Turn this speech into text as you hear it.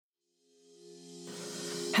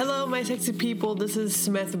Hello, my sexy people. This is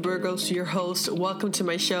Samantha Burgos, your host. Welcome to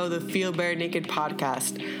my show, the Feel Bare Naked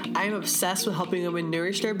podcast. I am obsessed with helping women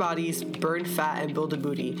nourish their bodies, burn fat, and build a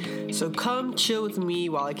booty. So come chill with me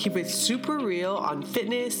while I keep it super real on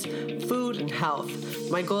fitness, food, and health.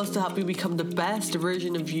 My goal is to help you become the best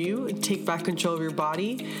version of you and take back control of your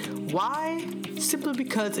body. Why? Simply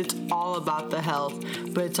because it's all about the health,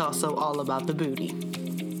 but it's also all about the booty.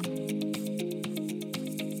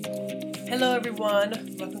 Hello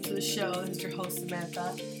everyone, welcome to the show. This is your host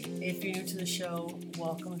Samantha. If you're new to the show,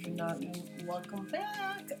 welcome. If you're not new, welcome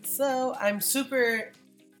back. So I'm super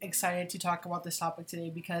excited to talk about this topic today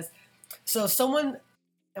because someone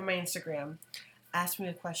on my Instagram asked me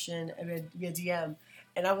a question via DM,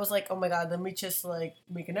 and I was like, oh my god, let me just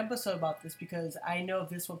make an episode about this because I know if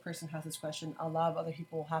this one person has this question, a lot of other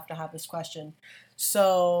people have to have this question.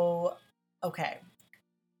 So, okay.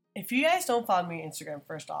 If you guys don't follow me on Instagram,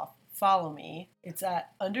 first off, follow me. It's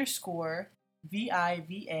at _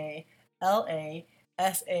 VIVALASAMI.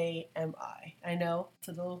 I know it's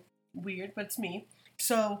a little weird, but it's me.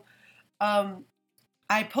 So,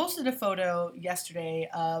 I posted a photo yesterday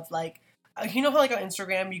of you know how on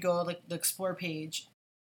Instagram you go the explore page,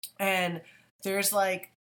 and there's I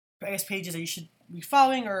guess pages that you should be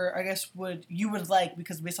following, or I guess you would like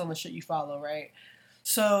because based on the shit you follow, right?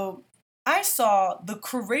 So I saw the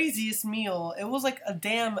craziest meal. It was like a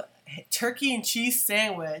damn turkey and cheese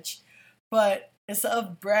sandwich, but instead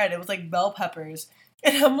of bread, it was like bell peppers.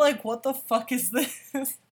 And I'm like, what the fuck is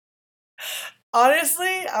this?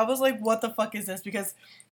 Honestly, I was like, what the fuck is this? Because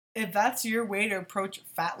if that's your way to approach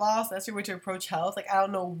fat loss, that's your way to approach health, I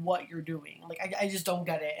don't know what you're doing. I just don't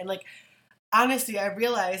get it. And honestly, I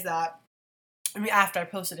realized that, after I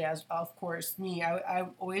posted it, as of course, I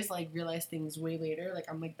always realize things way later.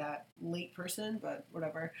 I'm that late person, but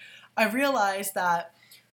whatever. I realized that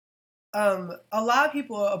a lot of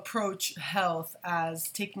people approach health as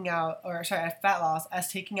fat loss as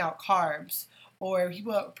taking out carbs, or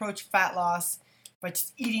people approach fat loss by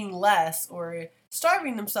just eating less or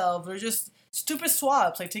starving themselves, or just stupid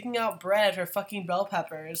swaps like taking out bread or fucking bell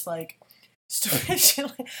peppers, stupid shit.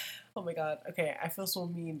 Oh my god, okay, I feel so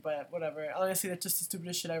mean, but whatever. Honestly, that's just the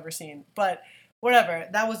stupidest shit I've ever seen. But whatever,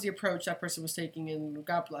 that was the approach that person was taking, and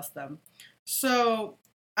God bless them. So,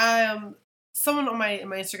 someone on my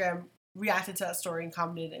Instagram reacted to that story and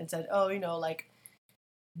commented and said, oh,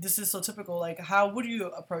 this is so typical, how would you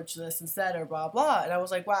approach this instead, or blah, blah. And I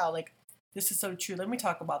was like, wow, this is so true. Let me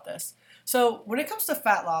talk about this. So, when it comes to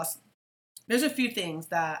fat loss, there's a few things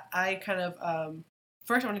that I kind of,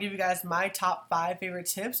 first, I want to give you guys my top 5 favorite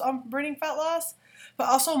tips on burning fat loss, but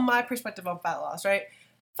also my perspective on fat loss, right?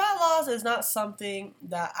 Fat loss is not something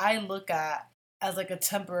that I look at as a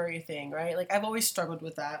temporary thing, right? I've always struggled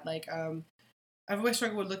with that. I've always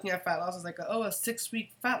struggled with looking at fat loss as a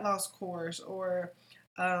 6-week fat loss course, or,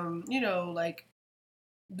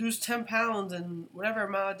 lose 10 pounds in whatever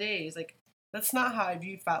amount of days. That's not how I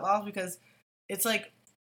view fat loss, because it's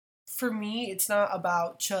for me, it's not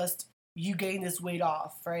about just you getting this weight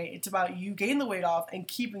off, right? It's about you getting the weight off and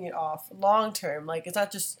keeping it off long term. It's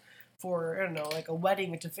not just for, I don't know, a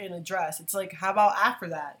wedding or to fit in a dress. It's how about after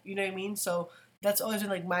that? You know what I mean? So that's always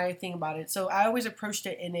been my thing about it. So I always approached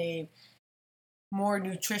it in a more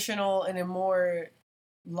nutritional and a more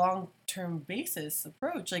long term basis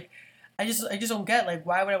approach. I just don't get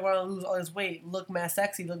why would I want to lose all this weight, look mad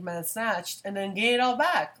sexy, look mad snatched, and then gain it all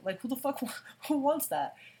back? Who the fuck who wants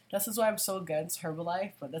that? This is why I'm so against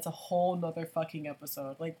Herbalife, but that's a whole nother fucking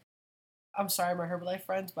episode. I'm sorry, my Herbalife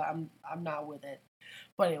friends, but I'm not with it.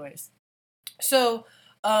 But anyways, so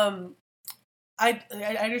I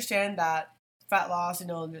understand that fat loss,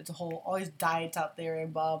 there's all these diets out there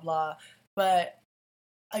and blah blah. But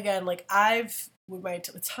again, I've with my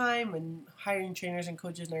time and hiring trainers and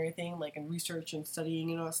coaches and everything, and research and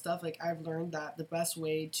studying and all that stuff, I've learned that the best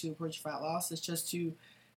way to approach fat loss is just to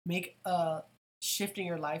make a shifting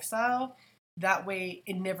your lifestyle. That way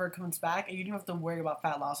it never comes back and you don't have to worry about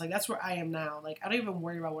fat loss. That's where I am now. I don't even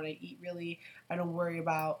worry about what I eat, really. I don't worry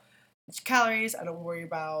about calories. I don't worry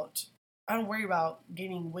about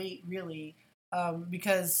gaining weight, really,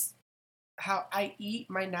 because how I eat,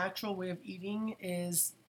 my natural way of eating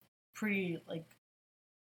is pretty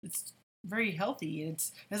it's very healthy. It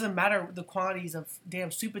doesn't matter the quantities of damn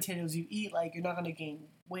sweet potatoes you eat, you're not gonna gain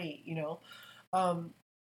weight,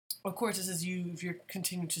 Of course, this is you if you're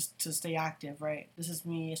continuing to stay active, right? This is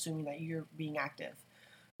me assuming that you're being active,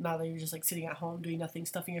 not that you're just sitting at home doing nothing,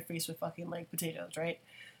 stuffing your face with fucking potatoes, right?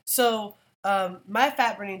 So my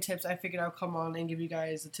fat burning tips, I figured I'll come on and give you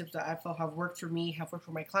guys the tips that I feel have worked for me, have worked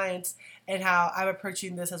for my clients, and how I'm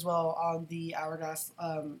approaching this as well on the Hourglass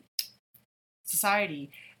society.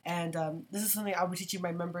 And this is something I'll be teaching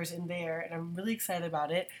my members in there, and I'm really excited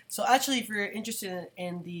about it. So actually, if you're interested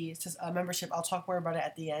in the membership, I'll talk more about it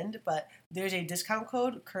at the end. But there's a discount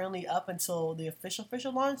code currently up until the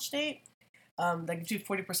official launch date. That gives you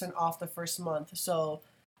 40% off the first month. So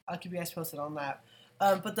I'll keep you guys posted on that.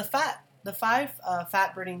 But the five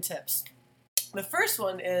fat burning tips. The first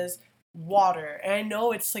one is water, and I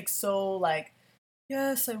know it's like so like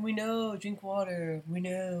yes, and we know drink water. We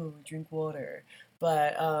know drink water.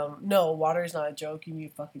 But no, water is not a joke. You need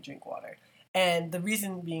to fucking drink water. And the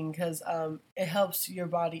reason being because it helps your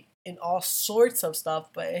body in all sorts of stuff,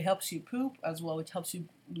 but it helps you poop as well, which helps you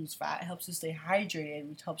lose fat. It helps you stay hydrated,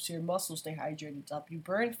 which helps your muscles stay hydrated to help you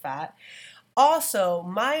burn fat. Also,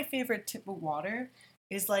 my favorite tip of water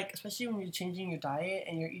is like, especially when you're changing your diet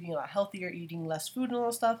and you're eating a lot healthier, eating less food and all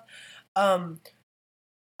that stuff. Um,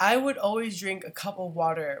 I would always drink a cup of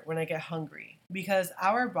water when I get hungry because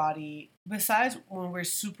our body, besides when we're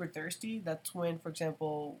super thirsty, that's when, for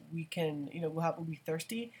example, we can, we'll be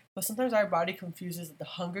thirsty, but sometimes our body confuses the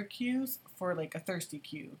hunger cues for like a thirsty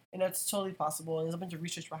cue. And that's totally possible. And there's a bunch of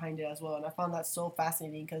research behind it as well. And I found that so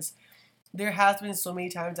fascinating because there has been so many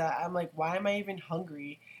times that I'm like, why am I even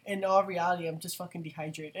hungry? In all reality, I'm just fucking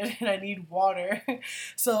dehydrated and I need water.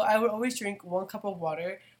 So I would always drink 1 cup of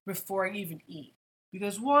water before I even eat.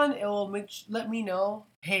 Because one, it will let me know,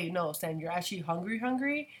 hey, no, Stan, you're actually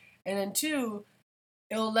hungry. And then two,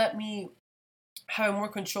 it'll let me have a more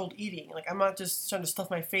controlled eating. Like I'm not just trying to stuff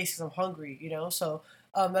my face because I'm hungry. So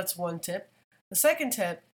that's one tip. The second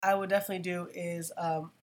tip I would definitely do is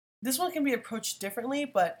this one can be approached differently,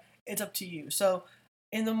 but it's up to you. So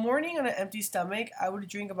in the morning on an empty stomach, I would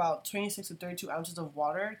drink about 26 to 32 ounces of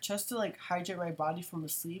water just to like hydrate my body from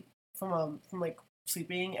like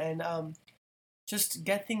sleeping and just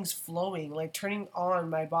get things flowing, like turning on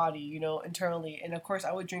my body, internally. And of course,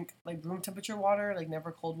 I would drink like room temperature water, like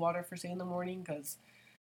never cold water for say in the morning, because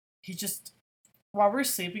he just while we're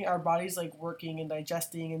sleeping, our body's like working and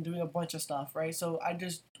digesting and doing a bunch of stuff, right? So I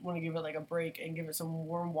just want to give it like a break and give it some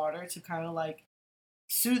warm water to kind of like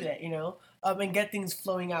soothe it, and get things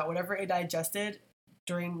flowing out. Whatever it digested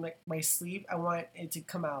during like my sleep, I want it to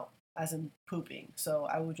come out as in pooping. So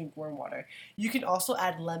I will drink warm water. You can also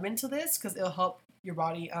add lemon to this because it'll help your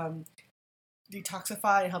body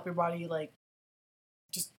detoxify and help your body like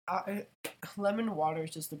just lemon water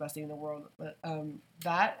is just the best thing in the world. But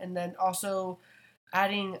that and then also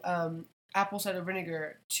adding apple cider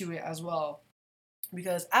vinegar to it as well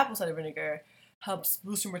because apple cider vinegar helps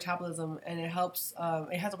boost your metabolism and it has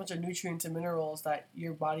a bunch of nutrients and minerals that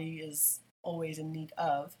your body is always in need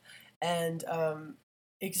of and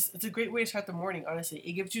it's a great way to start the morning. Honestly,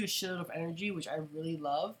 it gives you a shitload of energy, which I really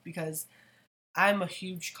love because I'm a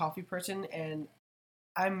huge coffee person and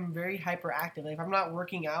I'm very hyperactive. Like if I'm not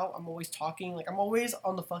working out, I'm always talking. Like I'm always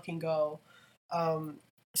on the fucking go. Um,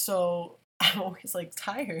 so I'm always like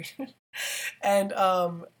tired. And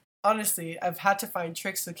honestly, I've had to find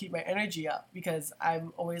tricks to keep my energy up because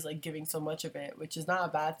I'm always like giving so much of it, which is not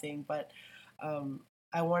a bad thing, but um,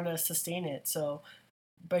 I want to sustain it. So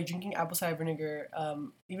by drinking apple cider vinegar,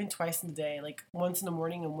 even twice in the day, like once in the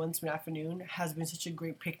morning and once in the afternoon, has been such a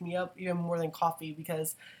great pick me up, even more than coffee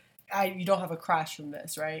because you don't have a crash from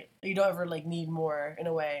this, right? You don't ever like need more in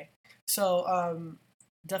a way. So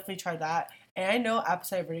definitely try that. And I know apple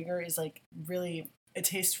cider vinegar is like really it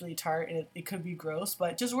tastes really tart and it could be gross,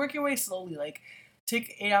 but just work your way slowly. Like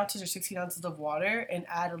take 8 ounces or 16 ounces of water and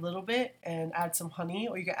add a little bit and add some honey,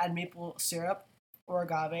 or you can add maple syrup or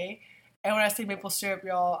agave. And when I say maple syrup,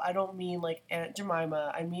 y'all, I don't mean like Aunt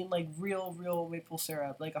Jemima. I mean like real maple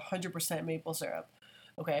syrup, like 100% maple syrup.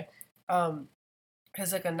 Okay. Um,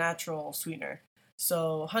 as like a natural sweetener.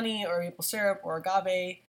 So honey or maple syrup or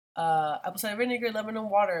agave, apple cider vinegar, lemon, and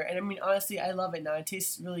water. And I mean, honestly, I love it now. It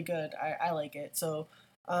tastes really good. I like it. So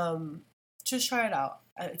just try it out.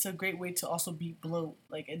 It's a great way to also beat bloat.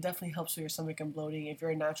 Like it definitely helps with your stomach and bloating. If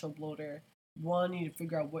you're a natural bloater, one, you need to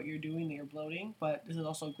figure out what you're doing that you're bloating. But this is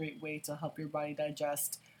also a great way to help your body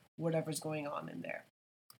digest whatever's going on in there.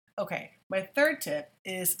 Okay, my third tip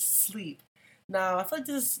is sleep. Now, I feel like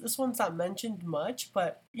this one's not mentioned much,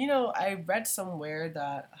 but I read somewhere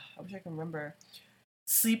that I wish I can remember.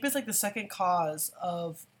 Sleep is like the second cause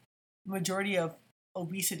of majority of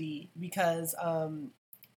obesity because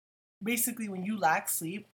basically when you lack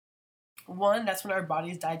sleep, one, that's when our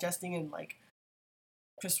body's digesting and like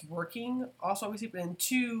just working. Also, obviously, but then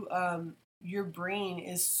two, your brain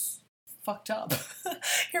is fucked up.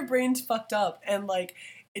 Your brain's fucked up, and like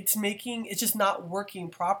it's just not working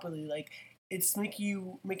properly. Like it's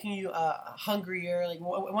making you hungrier. Like, it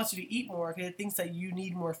wants you to eat more because it thinks that you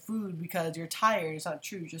need more food because you're tired. It's not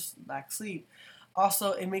true. You just lack sleep.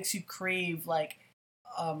 Also, it makes you crave like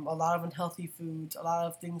a lot of unhealthy foods, a lot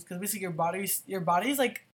of things, because basically your body's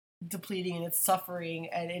like depleting and it's suffering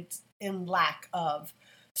and it's in lack of.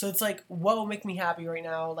 So it's like, what will make me happy right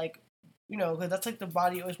now? Like, because that's like the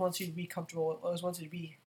body always wants you to be comfortable. It always wants you to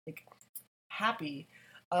be like happy.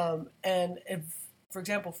 And if, for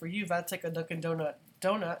example, for you, that's like a Dunkin'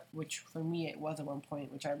 donut, which for me it was at one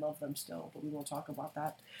point, which I love them still, but we won't talk about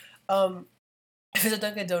that. Um, if it's a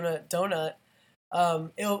Dunkin' donut,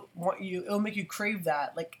 it'll make you crave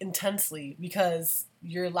that like intensely because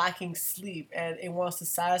you're lacking sleep and it wants to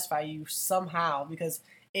satisfy you somehow because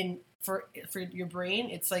in for your brain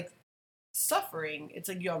it's like suffering. It's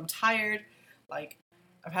like, I'm tired, like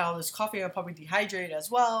I've had all this coffee, I'm probably dehydrated as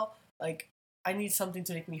well. Like, I need something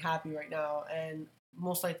to make me happy right now, and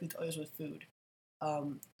most likely it's always with food.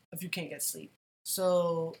 If you can't get sleep,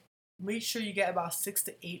 so make sure you get about 6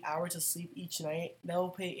 to 8 hours of sleep each night. That will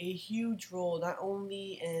play a huge role not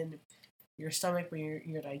only in your stomach, but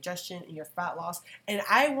your digestion and your fat loss. And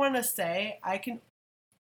I want to say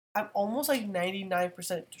I'm almost like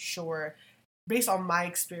 99% sure, based on my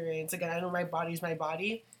experience. Again, I know my body's my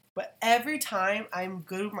body, but every time I'm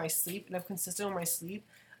good with my sleep and I'm consistent with my sleep,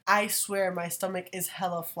 I swear my stomach is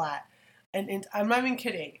hella flat. And I'm not even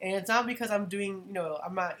kidding. And it's not because I'm doing,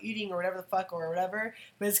 I'm not eating or whatever the fuck or whatever,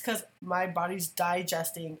 but it's because my body's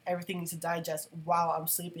digesting. Everything needs to digest while I'm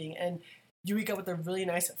sleeping. And you wake up with a really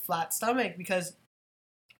nice flat stomach because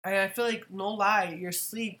I feel like, no lie, your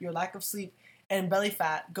lack of sleep, and belly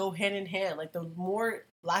fat go hand in hand. Like, the more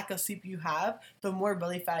lack of sleep you have, the more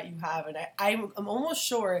belly fat you have. And I'm almost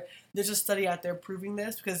sure there's a study out there proving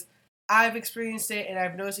this because I've experienced it and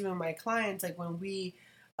I've noticed even my clients, like when we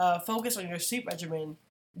focus on your sleep regimen,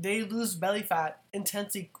 they lose belly fat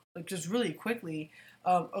intensely, like just really quickly.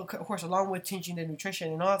 Of course, along with changing their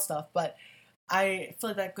nutrition and all that stuff. But I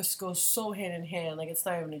feel like that just goes so hand in hand. Like, it's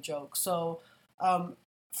not even a joke. So,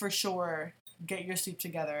 for sure, get your sleep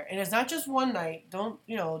together. And it's not just one night. Don't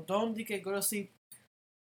think it, go to sleep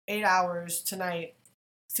 8 hours tonight,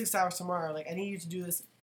 6 hours tomorrow. Like, I need you to do this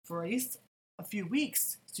for at least a few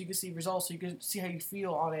weeks so you can see results, so you can see how you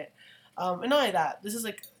feel on it. And not only that, this is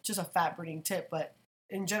like just a fat burning tip, but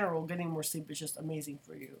in general, getting more sleep is just amazing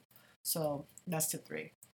for you. So that's tip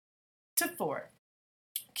 3. Tip 4: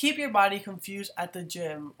 keep your body confused at the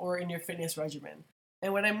gym or in your fitness regimen.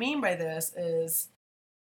 And what I mean by this is,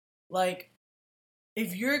 like,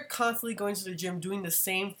 if you're constantly going to the gym doing the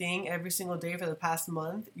same thing every single day for the past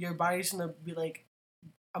month, your body's gonna be like,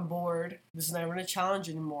 I'm bored. This is not even a challenge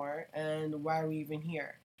anymore. And why are we even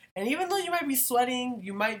here? And even though you might be sweating,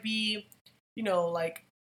 you might be, like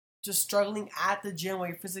just struggling at the gym while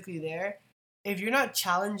you're physically there. If you're not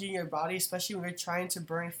challenging your body, especially when you're trying to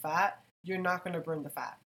burn fat, you're not going to burn the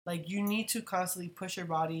fat. Like, you need to constantly push your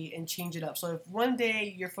body and change it up. So if one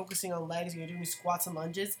day you're focusing on legs and you're doing squats and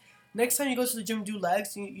lunges, next time you go to the gym, do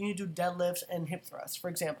legs, you need to do deadlifts and hip thrusts, for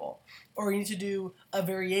example. Or you need to do a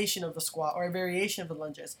variation of the squat or a variation of the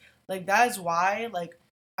lunges. Like, that is why, like,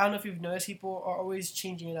 I don't know if you've noticed, people are always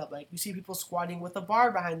changing it up. Like, you see people squatting with a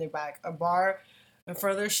bar behind their back, a bar in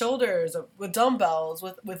front of their shoulders, with dumbbells,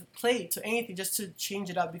 with plates, or anything, just to change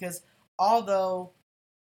it up. Because although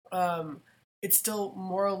um, it's still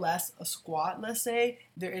more or less a squat, let's say,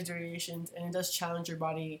 there is variations, and it does challenge your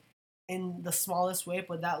body in the smallest way,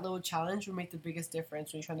 but that little challenge will make the biggest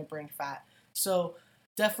difference when you're trying to burn fat. So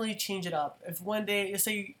definitely change it up. If one day, let's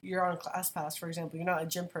say you're on a class pass, for example, you're not a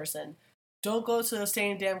gym person, don't go to the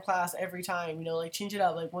same damn class every time. Like, change it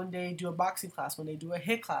up. Like, one day do a boxing class, one day do a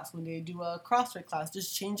HIIT class, one day do a CrossFit class.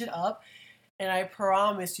 Just change it up, and I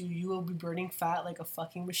promise you, you will be burning fat like a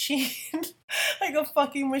fucking machine. Like a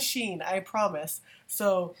fucking machine, I promise.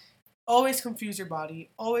 So always confuse your body,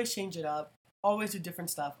 always change it up, always do different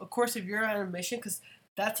stuff. Of course, if you're on a mission, because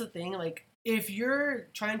that's the thing, like, if you're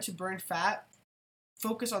trying to burn fat,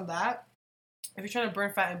 focus on that. If you're trying to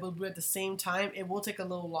burn fat and build weight at the same time, it will take a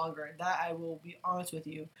little longer. That, I will be honest with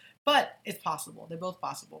you. But it's possible. They're both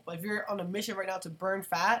possible. But if you're on a mission right now to burn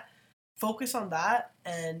fat, focus on that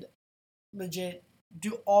and legit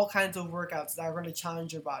do all kinds of workouts that are going to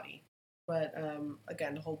challenge your body. But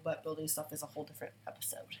again, the whole butt building stuff is a whole different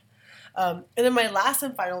episode. And then my last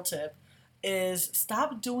and final tip is,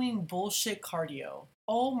 stop doing bullshit cardio.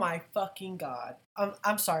 Oh my fucking god.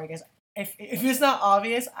 I'm sorry, guys. If it's not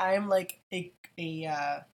obvious, I'm like I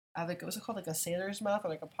have like, what's it called, like a sailor's mouth or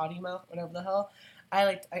like a potty mouth, whatever the hell.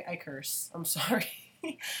 I curse. I'm sorry.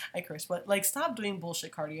 I curse, but like, stop doing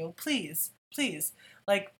bullshit cardio, please, please.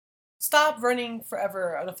 Like, stop running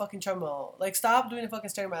forever on a fucking treadmill. Like, stop doing a fucking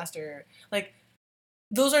Stairmaster. Like,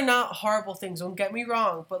 those are not horrible things. Don't get me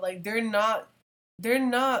wrong, but like they're not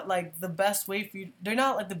like the best way for you. They're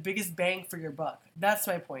not like the biggest bang for your buck. That's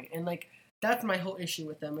my point. And like that's my whole issue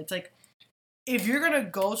with them. It's like if you're gonna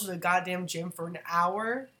go to the goddamn gym for an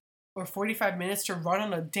hour or 45 minutes to run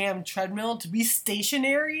on a damn treadmill to be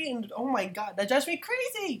stationary, and oh my god, that drives me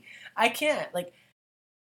crazy. I can't. Like,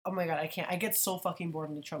 oh my god, I can't. I get so fucking bored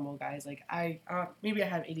on the treadmill, guys. Like, maybe I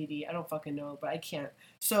have ADD. I don't fucking know, but I can't.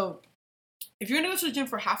 So if you're gonna go to the gym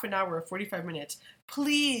for half an hour or 45 minutes,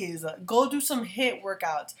 please go do some HIIT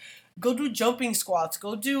workouts. Go do jumping squats.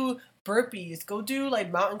 Go do burpees. Go do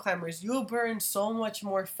like mountain climbers. You'll burn so much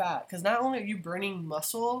more fat because not only are you burning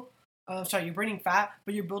muscle, you're burning fat,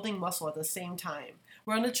 but you're building muscle at the same time.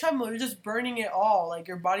 Where on the treadmill, you're just burning it all. Like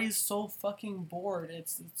your body's so fucking bored.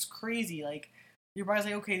 It's crazy. Like your body's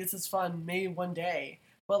like, okay, this is fun, maybe one day,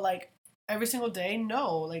 but like every single day,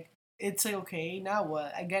 no. Like it's like, okay, now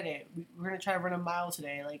what? I get it. We're gonna try to run a mile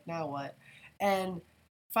today. Like now what? And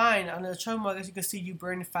fine, on the treadmill, I guess you can see you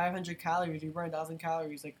burn 500 calories. You burn 1,000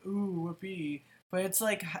 calories. Like ooh, whoopee. But it's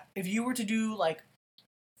like if you were to do like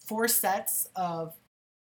 4 sets of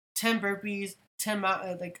 10 burpees, 10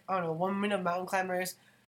 like I don't know, 1 minute mountain climbers,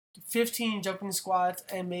 15 jumping squats,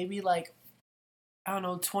 and maybe like I don't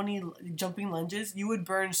know, 20 jumping lunges, you would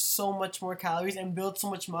burn so much more calories and build so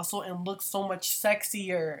much muscle and look so much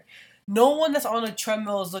sexier. No one that's on a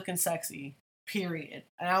treadmill is looking sexy. Period.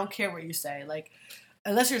 And I don't care what you say. Like,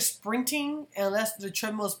 unless you're sprinting, unless the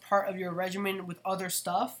treadmill is part of your regimen with other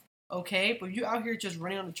stuff, okay. But if you out here just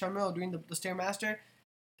running on the treadmill or doing the stairmaster,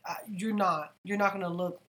 you're not. You're not gonna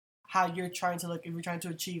look how you're trying to look if you're trying to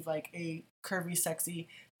achieve like a curvy, sexy,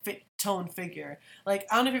 fit toned figure. Like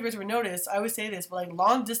I don't know if you guys ever noticed. I always say this, but like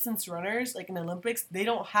long distance runners, like in the Olympics, they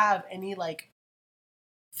don't have any like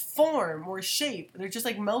form or shape. They're just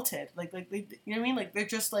like melted. Like they, you know what I mean? Like they're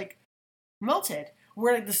just like melted.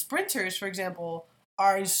 Where like the sprinters, for example,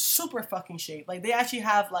 are in super fucking shape. Like they actually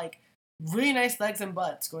have like really nice legs and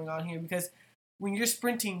butts going on here because when you're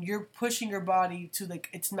sprinting, you're pushing your body to like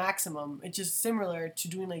its maximum. It's just similar to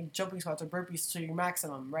doing like jumping squats or burpees to your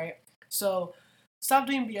maximum, right? So stop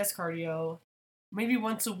doing BS cardio. Maybe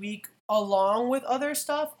once a week along with other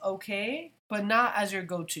stuff, okay, but not as your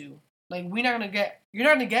go-to. Like you're not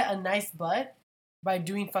gonna get a nice butt by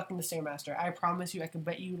doing fucking the Stairmaster. I promise you, I can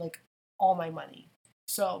bet you like all my money.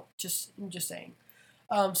 So I'm just saying.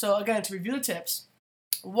 So again, to review the tips,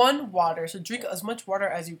 one, water. So drink as much water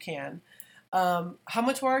as you can. How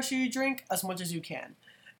much water should you drink? As much as you can.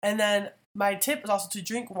 And then my tip is also to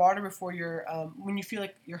drink water before you're, when you feel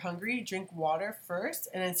like you're hungry, drink water first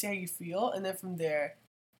and then see how you feel. And then from there,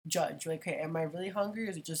 judge. Like, okay, am I really hungry or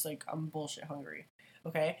is it just like I'm bullshit hungry?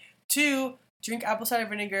 Okay. Two, drink apple cider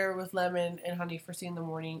vinegar with lemon and honey first thing in the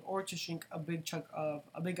morning, or just drink a big jug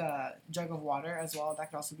of water as well. That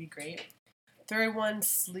could also be great. Third one,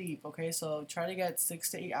 sleep. Okay, so try to get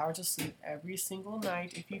 6 to 8 hours of sleep every single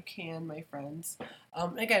night if you can, my friends.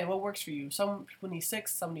 Again, what works for you? Some people need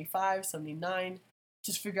 6, some need 5, some need 9.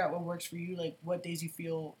 Just figure out what works for you, like what days you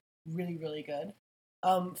feel really, really good.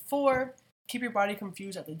 4, keep your body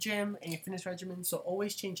confused at the gym and your fitness regimen, so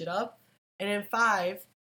always change it up. And then 5,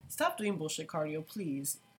 stop doing bullshit cardio,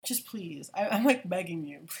 please. Just please. I'm like begging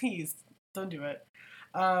you, please don't do it.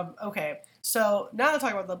 Okay, so now to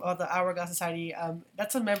talk about the Hourglass Society.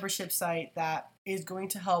 That's a membership site that is going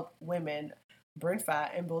to help women burn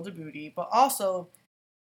fat and build a booty, but also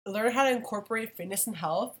learn how to incorporate fitness and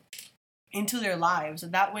health into their lives.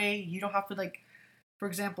 And that way, you don't have to like, for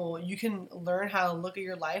example, you can learn how to look at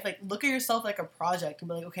your life, like look at yourself like a project, and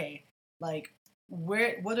be like, okay, like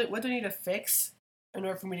what do I need to fix in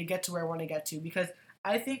order for me to get to where I want to get to? Because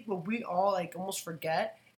I think what we all like almost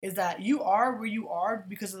forget is that you are where you are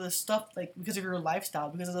because of the stuff, like because of your lifestyle,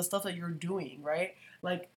 because of the stuff that you're doing, right?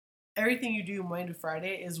 Like everything you do Monday to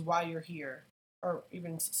Friday is why you're here, or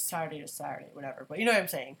even Saturday to Saturday, whatever. But you know what I'm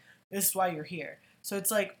saying? This is why you're here. So it's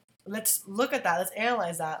like, let's look at that. Let's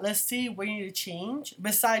analyze that. Let's see where you need to change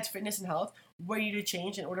besides fitness and health. What you need to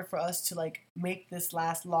change in order for us to like make this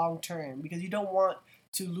last long term, because you don't want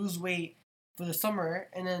to lose weight for the summer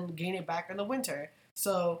and then gain it back in the winter.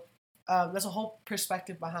 So there's a whole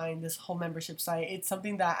perspective behind this whole membership site. It's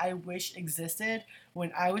something that I wish existed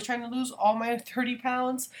when I was trying to lose all my 30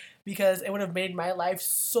 pounds, because it would have made my life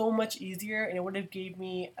so much easier and it would have gave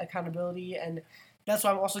me accountability. And that's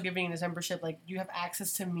why I'm also giving this membership. Like, you have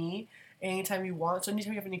access to me anytime you want. So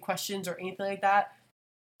anytime you have any questions or anything like that,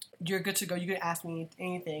 you're good to go. You can ask me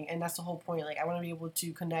anything, and that's the whole point. Like, I want to be able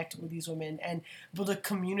to connect with these women and build a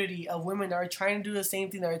community of women that are trying to do the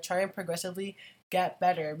same thing, that are trying progressively get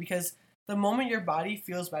better, because the moment your body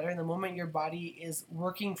feels better and the moment your body is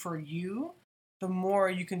working for you, the more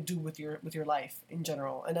you can do with your life in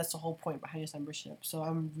general. And that's the whole point behind this membership. So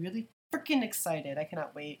I'm really freaking excited. I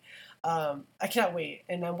cannot wait. I cannot wait.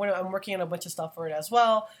 And I'm working on a bunch of stuff for it as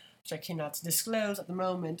well, which I cannot disclose at the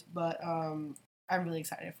moment, but I'm really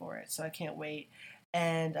excited for it. So I can't wait.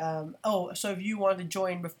 And so if you want to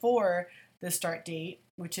join before the start date,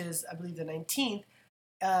 which is I believe the 19th,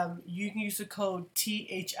 you can use the code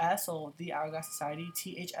THS, or the Hourglass Society,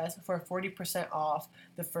 THS, for 40% off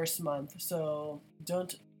the first month. So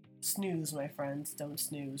don't snooze, my friends. Don't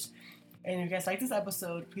snooze. And if you guys like this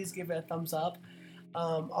episode, please give it a thumbs up.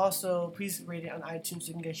 Also, please rate it on iTunes so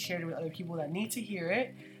you can get shared with other people that need to hear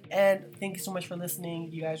it. And thank you so much for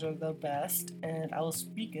listening. You guys are the best. And I will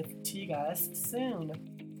speak to you guys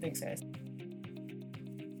soon. Thanks, guys.